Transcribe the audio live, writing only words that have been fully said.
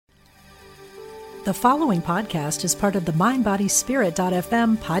The following podcast is part of the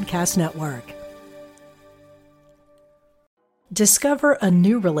MindBodySpirit.fm podcast network. Discover a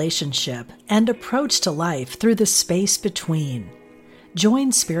new relationship and approach to life through the space between.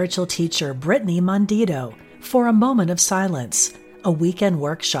 Join spiritual teacher Brittany Mondito for a moment of silence, a weekend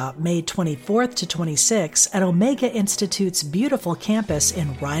workshop May 24th to 26th at Omega Institute's beautiful campus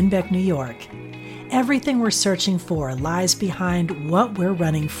in Rhinebeck, New York. Everything we're searching for lies behind what we're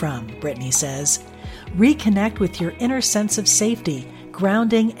running from, Brittany says. Reconnect with your inner sense of safety,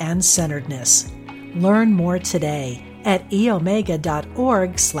 grounding, and centeredness. Learn more today at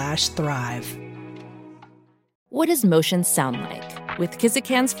eomega.org/thrive. What does motion sound like? With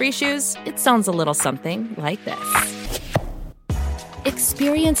Kizikans free shoes, it sounds a little something like this.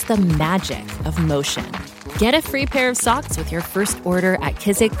 Experience the magic of motion. Get a free pair of socks with your first order at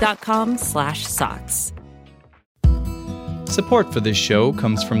kizik.com/socks. Support for this show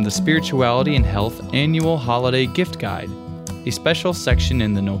comes from the Spirituality and Health Annual Holiday Gift Guide, a special section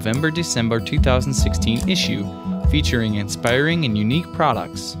in the November-December 2016 issue featuring inspiring and unique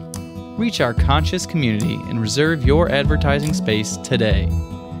products. Reach our conscious community and reserve your advertising space today.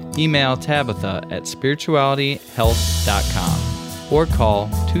 Email Tabitha at spiritualityhealth.com or call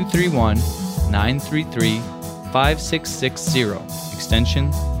 231-933-5660,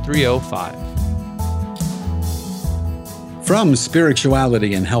 extension 305. From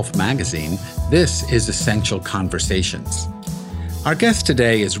Spirituality and Health magazine, this is Essential Conversations. Our guest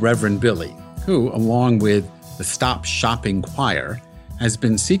today is Reverend Billy, who, along with the Stop Shopping Choir, has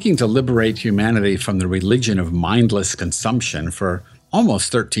been seeking to liberate humanity from the religion of mindless consumption for almost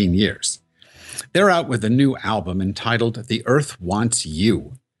 13 years. They're out with a new album entitled The Earth Wants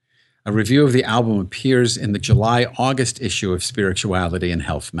You. A review of the album appears in the July-August issue of Spirituality and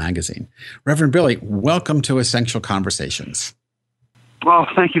Health magazine. Reverend Billy, welcome to Essential Conversations. Well,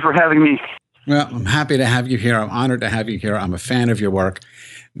 thank you for having me. Well, I'm happy to have you here. I'm honored to have you here. I'm a fan of your work.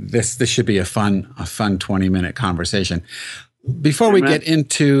 This should be a fun 20-minute conversation. Before we get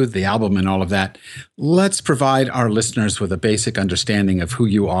into the album and all of that, let's provide our listeners with a basic understanding of who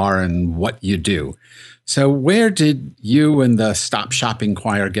you are and what you do. So where did you and the Stop Shopping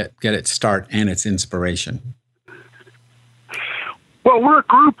Choir get its start and its inspiration? Well, we're a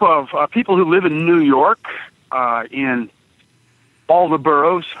group of people who live in New York, in all the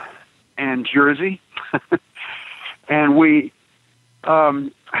boroughs and Jersey. And we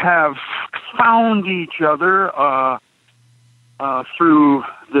have found each other through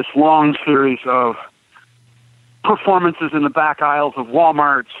this long series of performances in the back aisles of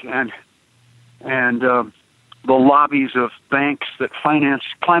Walmarts and the lobbies of banks that finance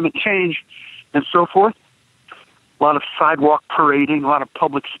climate change and so forth. A lot of sidewalk parading, a lot of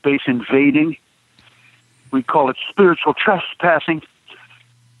public space invading. We call it spiritual trespassing.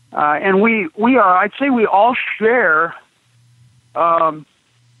 And we are, I'd say we all share, an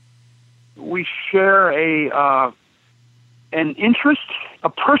interest, a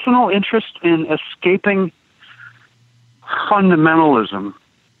personal interest in escaping fundamentalism,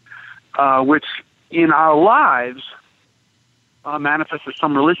 which in our lives manifests as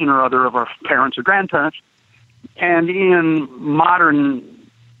some religion or other of our parents or grandparents. And in modern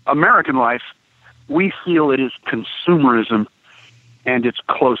American life, we feel it is consumerism and its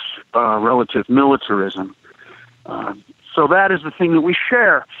close relative militarism. So that is the thing that we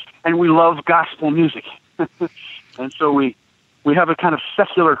share, and we love gospel music. And so we have a kind of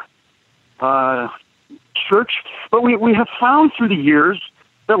secular church, but we have found through the years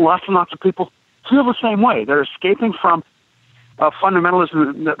that lots and lots of people feel the same way. They're escaping from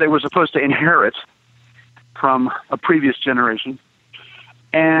fundamentalism that they were supposed to inherit from a previous generation.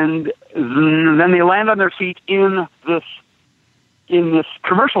 And then they land on their feet in this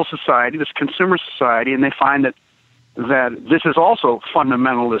commercial society, this consumer society, and they find that this is also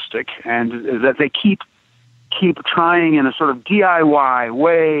fundamentalistic, and that they keep trying in a sort of DIY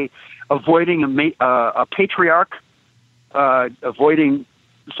way, avoiding a patriarch, avoiding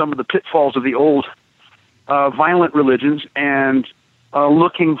some of the pitfalls of the old violent religions, and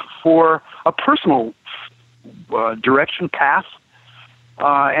looking for a personal direction, path.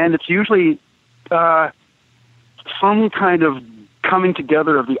 And it's usually some kind of coming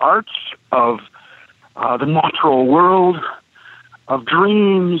together of the arts, of the natural world, of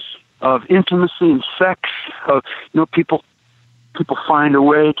dreams, of intimacy and sex. People find a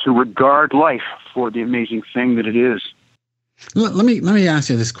way to regard life for the amazing thing that it is. Let me ask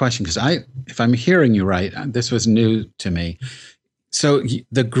you this question, because if I'm hearing you right, this was new to me. So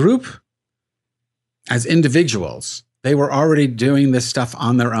the group, as individuals, they were already doing this stuff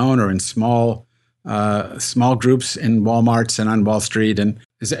on their own or in small groups in Walmarts and on Wall Street, and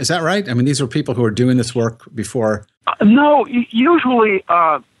Is that right? I mean, these were people who were doing this work before. No, usually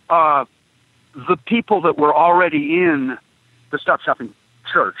the people that were already in the Stop Shopping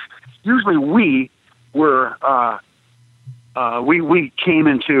Church. Usually, we were we came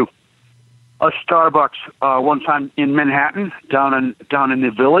into a Starbucks one time in Manhattan, down in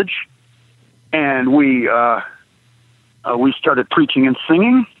the Village, and we started preaching and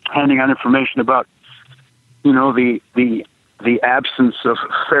singing, handing out information about, the absence of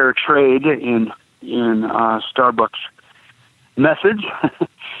fair trade in Starbucks methods,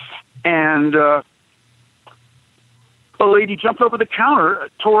 and a lady jumped over the counter,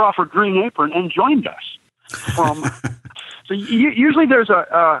 tore off her green apron, and joined us. So usually there's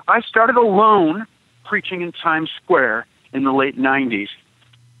I started alone preaching in Times Square in the late 90s,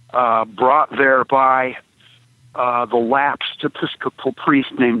 brought there by the lapsed Episcopal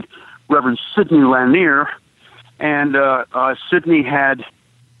priest named Reverend Sidney Lanier, and Sidney had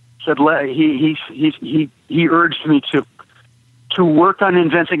said he urged me to work on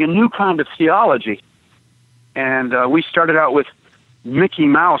inventing a new kind of theology, and we started out with Mickey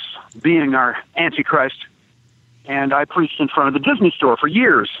Mouse being our Antichrist, and I preached in front of the Disney store for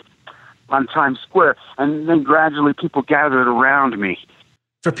years on Times Square, and then gradually people gathered around me.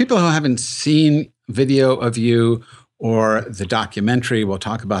 For people who haven't seen video of you or the documentary, we'll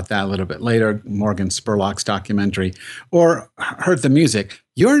talk about that a little bit later, Morgan Spurlock's documentary, or heard the music,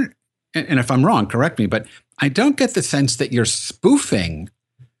 and if I'm wrong, correct me, but I don't get the sense that you're spoofing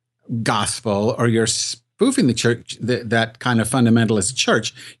gospel or you're spoofing the church, that kind of fundamentalist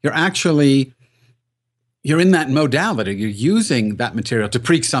church. You're in that modality. You're using that material to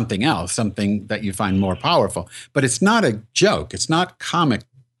preach something else, something that you find more powerful. But it's not a joke. It's not comic.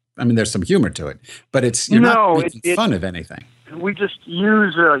 I mean, there's some humor to it, but you're not making fun of anything. We just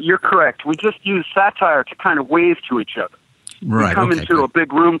use, you're correct, we just use satire to kind of wave to each other. Right. We come into a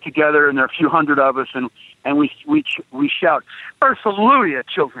big room together, and there are a few hundred of us, and we shout, "Earth Hallelujah,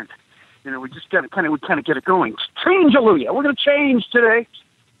 children!" We just kind of get it going. Change Hallelujah! We're going to change today.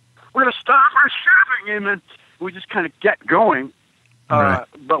 We're going to stop our shopping, amen. We just kind of get going, right.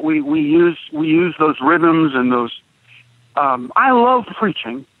 But we use those rhythms and those. I love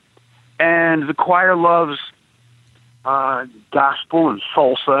preaching, and the choir loves gospel and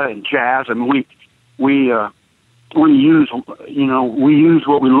salsa and jazz, and we use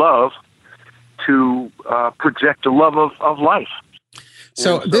what we love to project a love of life.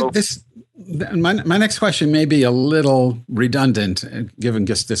 So my next question may be a little redundant, given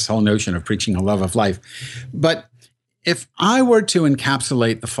just this whole notion of preaching a love of life. But if I were to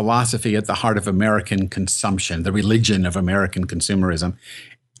encapsulate the philosophy at the heart of American consumption, the religion of American consumerism,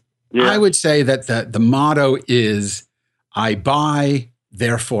 I would say that the motto is, I buy,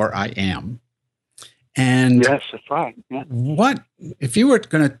 therefore I am. And yes, that's right. Yeah. What, if you were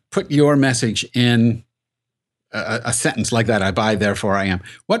going to put your message in a sentence like that, I buy, therefore I am,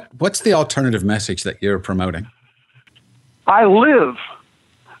 what's the alternative message that you're promoting? I live,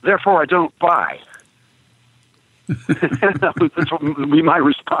 therefore I don't buy. That would be my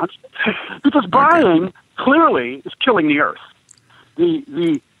response. Because buying clearly is killing the earth.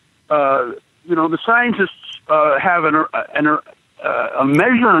 The scientists have a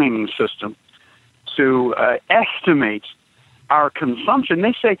measuring system to estimate our consumption.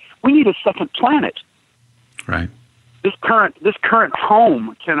 They say we need a second planet. Right. This current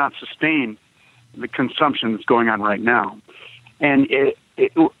home cannot sustain the consumption that's going on right now, and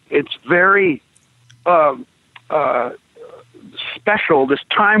it's very special. This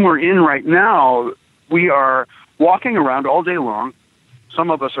time we're in right now, we are walking around all day long.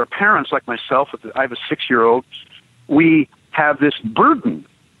 Some of us are parents, like myself. I have a 6-year-old. We have this burden.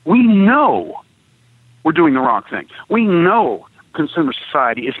 We know we're doing the wrong thing. We know consumer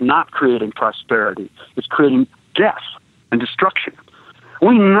society is not creating prosperity. It's creating death and destruction.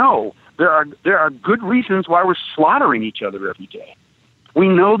 We know there are good reasons why we're slaughtering each other every day. We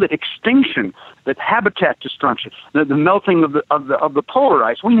know that extinction, that habitat destruction, the melting of the polar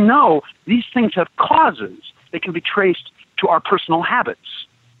ice, we know these things have causes. They can be traced to our personal habits,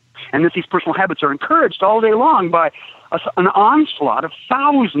 and that these personal habits are encouraged all day long by an onslaught of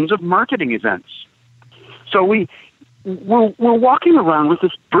thousands of marketing events. So we're walking around with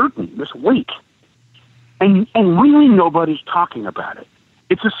this burden, this weight, and really nobody's talking about it.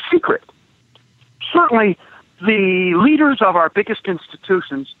 It's a secret. Certainly, the leaders of our biggest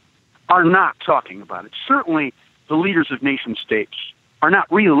institutions are not talking about it. Certainly, the leaders of nation states are not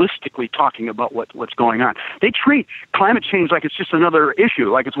realistically talking about what's going on. They treat climate change like it's just another issue,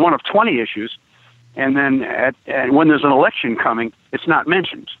 like it's one of 20 issues, and then when there's an election coming, it's not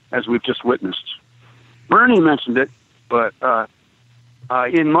mentioned, as we've just witnessed. Bernie mentioned it, but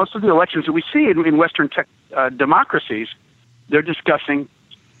in most of the elections that we see in Western democracies, they're discussing,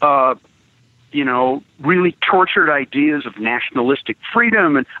 really tortured ideas of nationalistic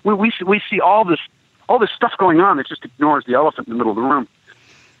freedom, and we see all this stuff going on that just ignores the elephant in the middle of the room.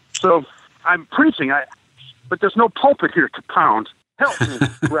 So I'm preaching, but there's no pulpit here to pound. Help me,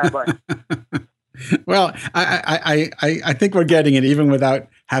 Rabbi. Well, I think we're getting it even without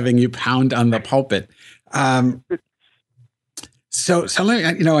having you pound on the pulpit. So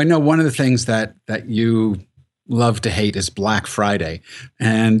let me, I know one of the things that you love to hate is Black Friday,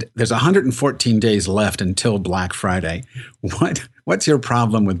 and there's 114 days left until Black Friday. What's your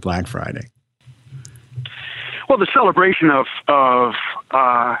problem with Black Friday? Well, the celebration of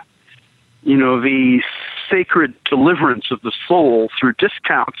the sacred deliverance of the soul through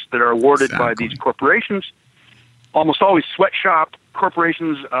discounts that are awarded by these corporations, almost always sweatshop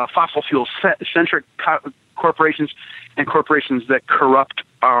corporations, fossil fuel centric corporations, and corporations that corrupt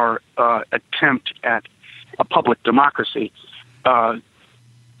our attempt at a public democracy. Black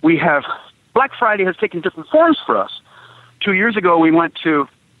Friday has taken different forms for us. 2 years ago, we went to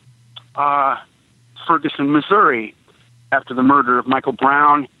Ferguson, Missouri, after the murder of Michael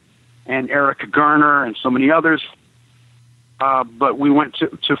Brown and Erica Garner and so many others. But we went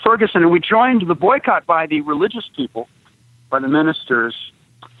to Ferguson, and we joined the boycott by the religious people, by the ministers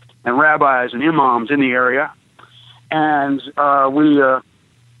and rabbis and imams in the area. And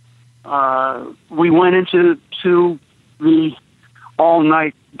we went into the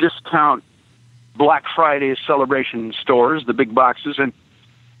all-night discount Black Friday celebration stores, the big boxes, and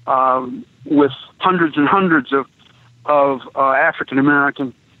with hundreds and hundreds of African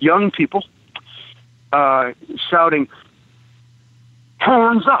American young people shouting,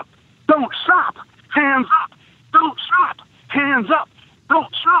 "Hands up! Don't shop! Hands up! Don't shop! Hands up!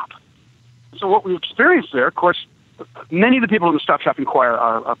 Don't shop!" So what we experienced there, of course, many of the people in the Stop Shopping Choir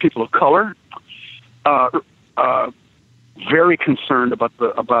are people of color, very concerned about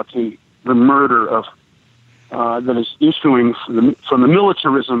the murder of that is issuing from the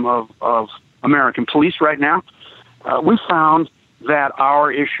militarism of American police right now. We found that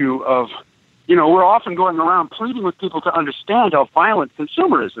our issue of, we're often going around pleading with people to understand how violent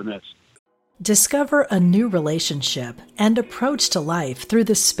consumerism is. Discover a new relationship and approach to life through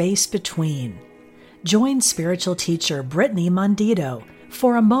the space between. Join spiritual teacher Brittany Mondito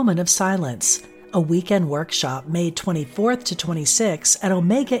for a moment of silence, a weekend workshop May 24th to 26th at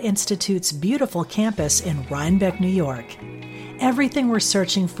Omega Institute's beautiful campus in Rhinebeck, New York. Everything we're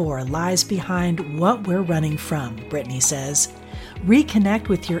searching for lies behind what we're running from, Brittany says. Reconnect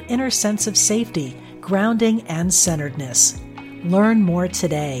with your inner sense of safety, grounding, and centeredness. Learn more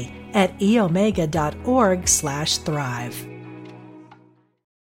today at eomega.org/thrive.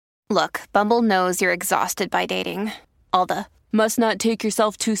 Look, Bumble knows you're exhausted by dating. All the, must not take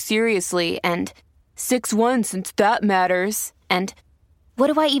yourself too seriously, and 6'1" since that matters, and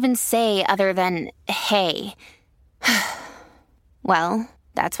what do I even say other than, hey? Well,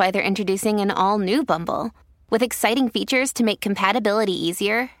 that's why they're introducing an all-new Bumble, with exciting features to make compatibility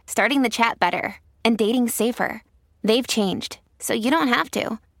easier, starting the chat better, and dating safer. They've changed, so you don't have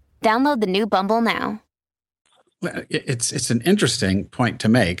to. Download the new Bumble now. It's an interesting point to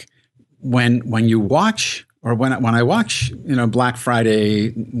make. When you watch, or when I watch, Black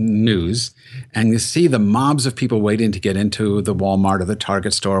Friday news, and you see the mobs of people waiting to get into the Walmart or the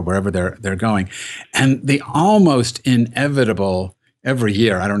Target store, wherever they're going, and the almost inevitable every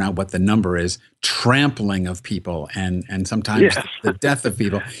year, I don't know what the number is, trampling of people and sometimes the death of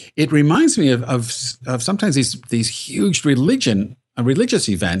people. It reminds me of sometimes these huge religious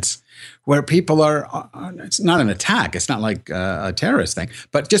events where people are, it's not an attack, it's not like a terrorist thing,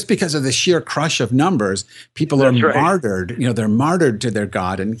 but just because of the sheer crush of numbers, people are martyred, they're martyred to their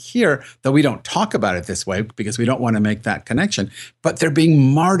God. And here, though we don't talk about it this way because we don't want to make that connection, but they're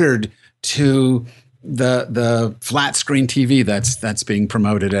being martyred to the flat screen TV that's being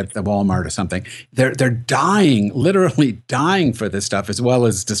promoted at the Walmart or something. They're dying, literally dying for this stuff, as well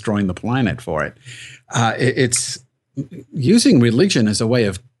as destroying the planet for it. It's using religion as a way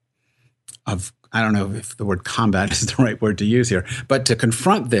of I don't know if the word combat is the right word to use here, but to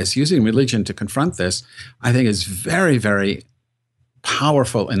confront this, using religion to confront this, I think is very, very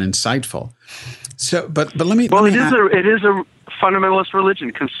powerful and insightful. So, but let me. Well, it is a fundamentalist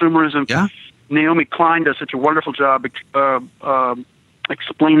religion, consumerism. Yeah. Naomi Klein does such a wonderful job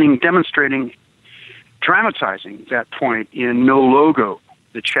explaining, demonstrating, dramatizing that point in No Logo,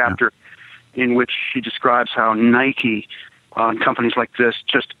 the chapter in which she describes how Nike and companies like this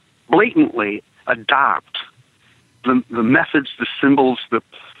just blatantly adopt the methods, the symbols, the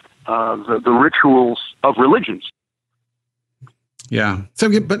rituals of religions. Yeah. So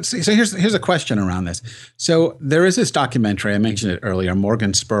here's a question around this. So there is this documentary, I mentioned it earlier,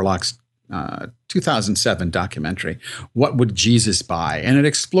 Morgan Spurlock's 2007 documentary, What Would Jesus Buy? And it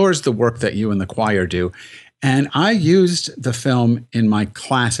explores the work that you and the choir do. And I used the film in my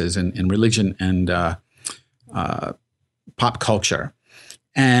classes in religion and pop culture.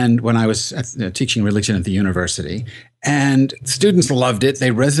 And when I was teaching religion at the university, and students loved it, they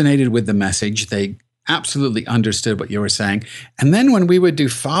resonated with the message. They absolutely understood what you were saying. And then when I would do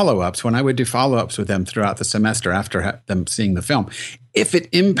follow-ups with them throughout the semester after them seeing the film, if it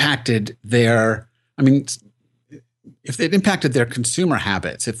impacted their consumer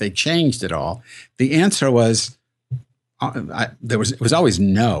habits, if they changed at all, the answer was, it was always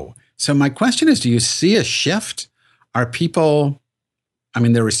no. So my question is, do you see a shift? Are people,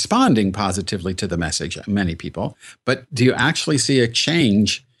 they're responding positively to the message, many people, but do you actually see a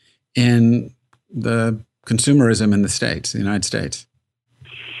change in the consumerism in the United States?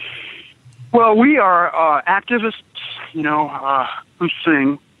 Well, we are activists, who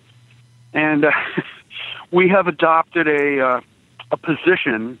sing, and we have adopted a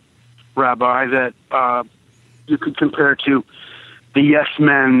position, Rabbi, that you could compare to the Yes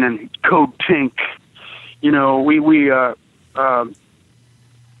Men and Code Pink.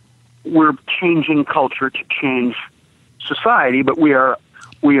 We're changing culture to change society, but we are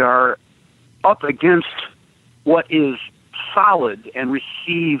up against what is solid and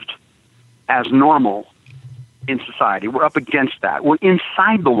received as normal in society. We're up against that. We're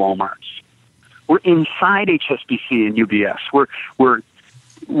inside the Walmarts. We're inside HSBC and UBS. We're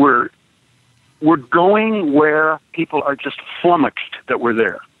going where people are just flummoxed that we're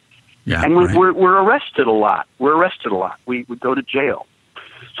there. Yeah, and right. we're arrested a lot. We go to jail.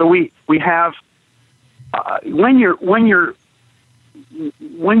 So we have when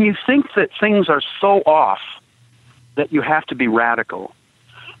you think that things are so off that you have to be radical,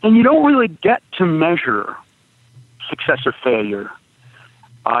 then you don't really get to measure success or failure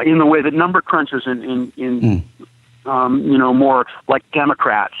in the way that number crunchers in more like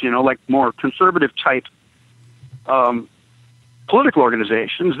Democrats, like more conservative type political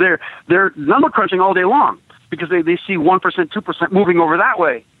organizations. They're number crunching all day long because they see 1%, 2% moving over that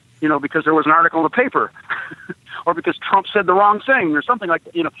way, because there was an article in the paper, or because Trump said the wrong thing or something like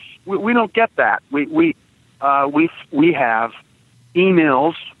that. We don't get that. We have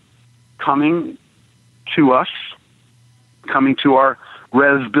emails coming to us, coming to our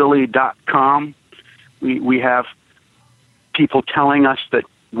revbilly.com. We have people telling us that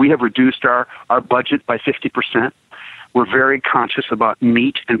we have reduced our budget by 50%. We're very conscious about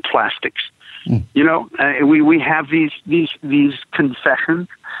meat and plastics. We have these concessions.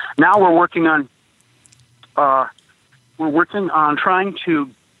 Now we're working on trying to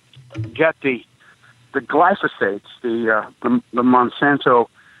get the glyphosates, the Monsanto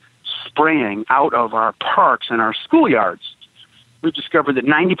spraying out of our parks and our schoolyards. We discovered that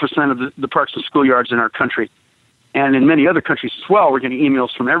 90% of the parks and schoolyards in our country, and in many other countries as well, we're getting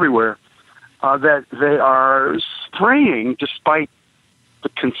emails from everywhere, that they are spraying despite the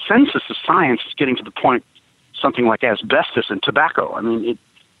consensus of science is getting to the point, something like asbestos and tobacco.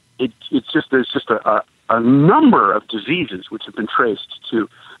 There's just a number of diseases which have been traced to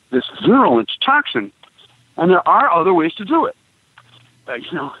this virulent toxin, and there are other ways to do it,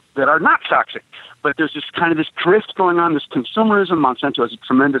 that are not toxic. But there's just kind of this drift going on, this consumerism. Monsanto has a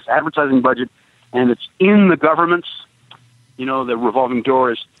tremendous advertising budget, and it's in the governments. The revolving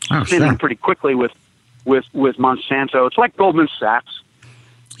door is spinning pretty quickly with Monsanto. It's like Goldman Sachs.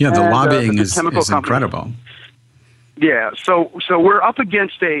 Yeah, the lobbying is companies. incredible. Yeah, so we're up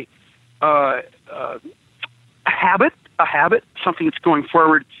against a habit, something that's going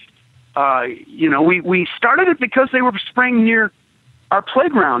forward. We started it because they were spraying near our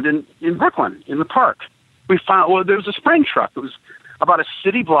playground in Brooklyn, in the park. We found, there was a spraying truck. It was about a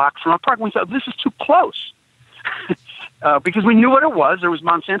city block from our park. And we thought, this is too close. Because we knew what it was. There was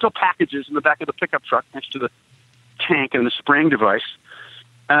Monsanto packages in the back of the pickup truck next to the tank and the spraying device.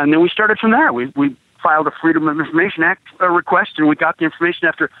 And then we started from there. We filed a Freedom of Information Act request, and we got the information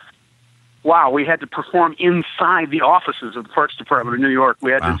after, we had to perform inside the offices of the Parks Department of New York.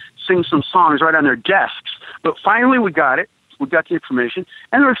 We had to sing some songs right on their desks. But finally we got it. We got the information.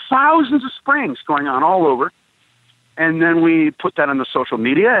 And there were thousands of sprayings going on all over. And then we put that on the social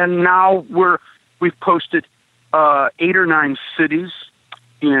media, and now we've posted 8 or 9 cities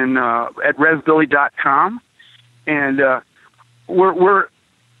at revbilly.com, and we're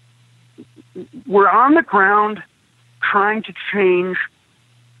on the ground trying to change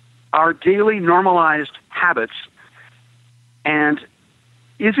our daily normalized habits. And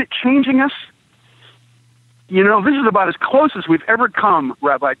is it changing us? this is about as close as we've ever come,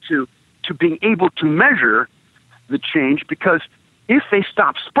 Rabbi, to being able to measure the change, because if they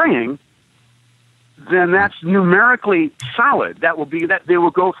stop spraying, then that's numerically solid. That will be that they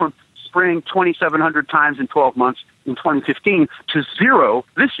will go from spraying 2,700 times in 12 months in 2015 to 0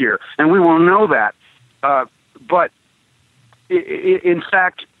 this year, and we will know that. But in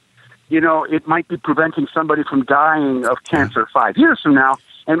fact, it might be preventing somebody from dying of cancer 5 years from now,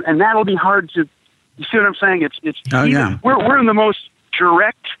 and that'll be hard to. You see what I'm saying? We're in the most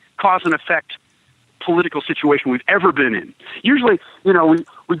direct cause and effect political situation we've ever been in. Usually,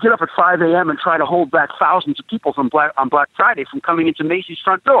 we get up at 5 a.m. and try to hold back thousands of people on Black Friday from coming into Macy's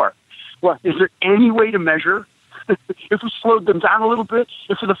front door. Well, is there any way to measure if we slowed them down a little bit?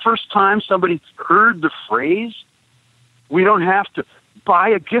 If for the first time somebody heard the phrase, we don't have to buy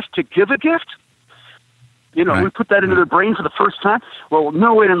a gift to give a gift? Right. We put that into their brain for the first time. Well,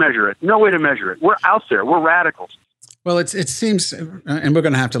 no way to measure it. No way to measure it. We're out there. We're radicals. Well, it seems, and we're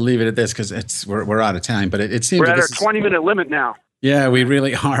going to have to leave it at this because we're out of time. But it seems we're at our 20-minute limit now. Yeah, we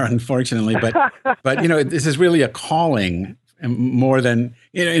really are, unfortunately. But this is really a calling more than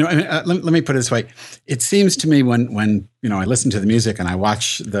let me put it this way. It seems to me when I listen to the music and I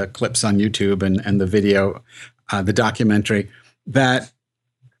watch the clips on YouTube and the video, the documentary, that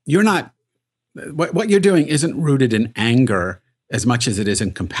you're not. What you're doing isn't rooted in anger as much as it is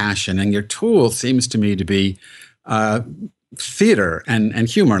in compassion. And your tool seems to me to be theater and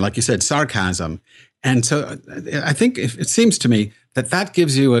humor, like you said, sarcasm. And so I think it seems to me that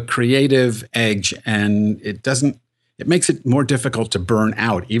gives you a creative edge, and it makes it more difficult to burn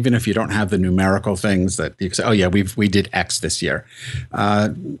out, even if you don't have the numerical things that you say, oh yeah, we did X this year.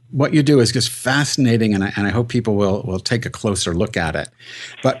 What you do is just fascinating, and I hope people will take a closer look at it.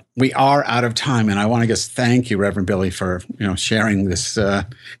 But we are out of time, and I want to just thank you, Reverend Billy, for sharing this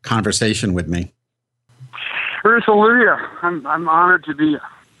conversation with me. Hallelujah. I'm honored to be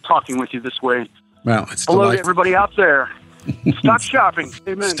talking with you this way. Well, it's hello delightful. To everybody out there. Stop shopping.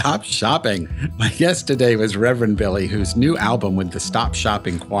 Amen. Stop shopping. My guest today was Reverend Billy, whose new album with the Stop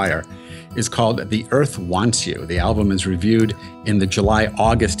Shopping Choir is called The Earth Wants You. The album is reviewed in the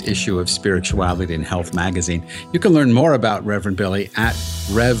July-August issue of Spirituality and Health magazine. You can learn more about Reverend Billy at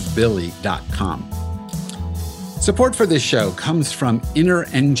revbilly.com. Support for this show comes from Inner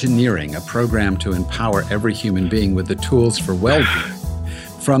Engineering, a program to empower every human being with the tools for well-being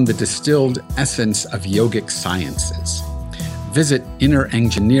from the distilled essence of yogic sciences. Visit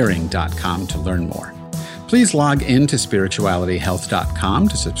innerengineering.com to learn more. Please log in to spiritualityhealth.com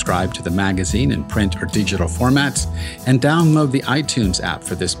to subscribe to the magazine in print or digital formats and download the iTunes app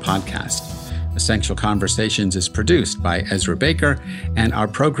for this podcast. Essential Conversations is produced by Ezra Baker, and our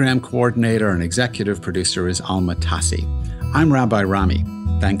program coordinator and executive producer is Alma Tassi. I'm Rabbi Rami.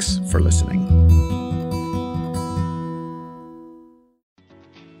 Thanks for listening.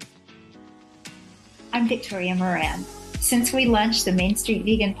 I'm Victoria Moran. Since we launched the Main Street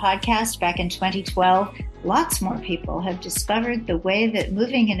Vegan podcast back in 2012, lots more people have discovered the way that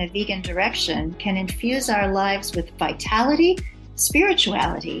moving in a vegan direction can infuse our lives with vitality,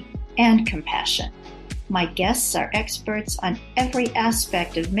 spirituality, and compassion. My guests are experts on every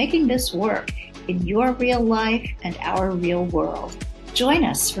aspect of making this work in your real life and our real world. Join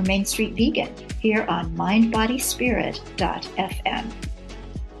us for Main Street Vegan here on mindbodyspirit.fm.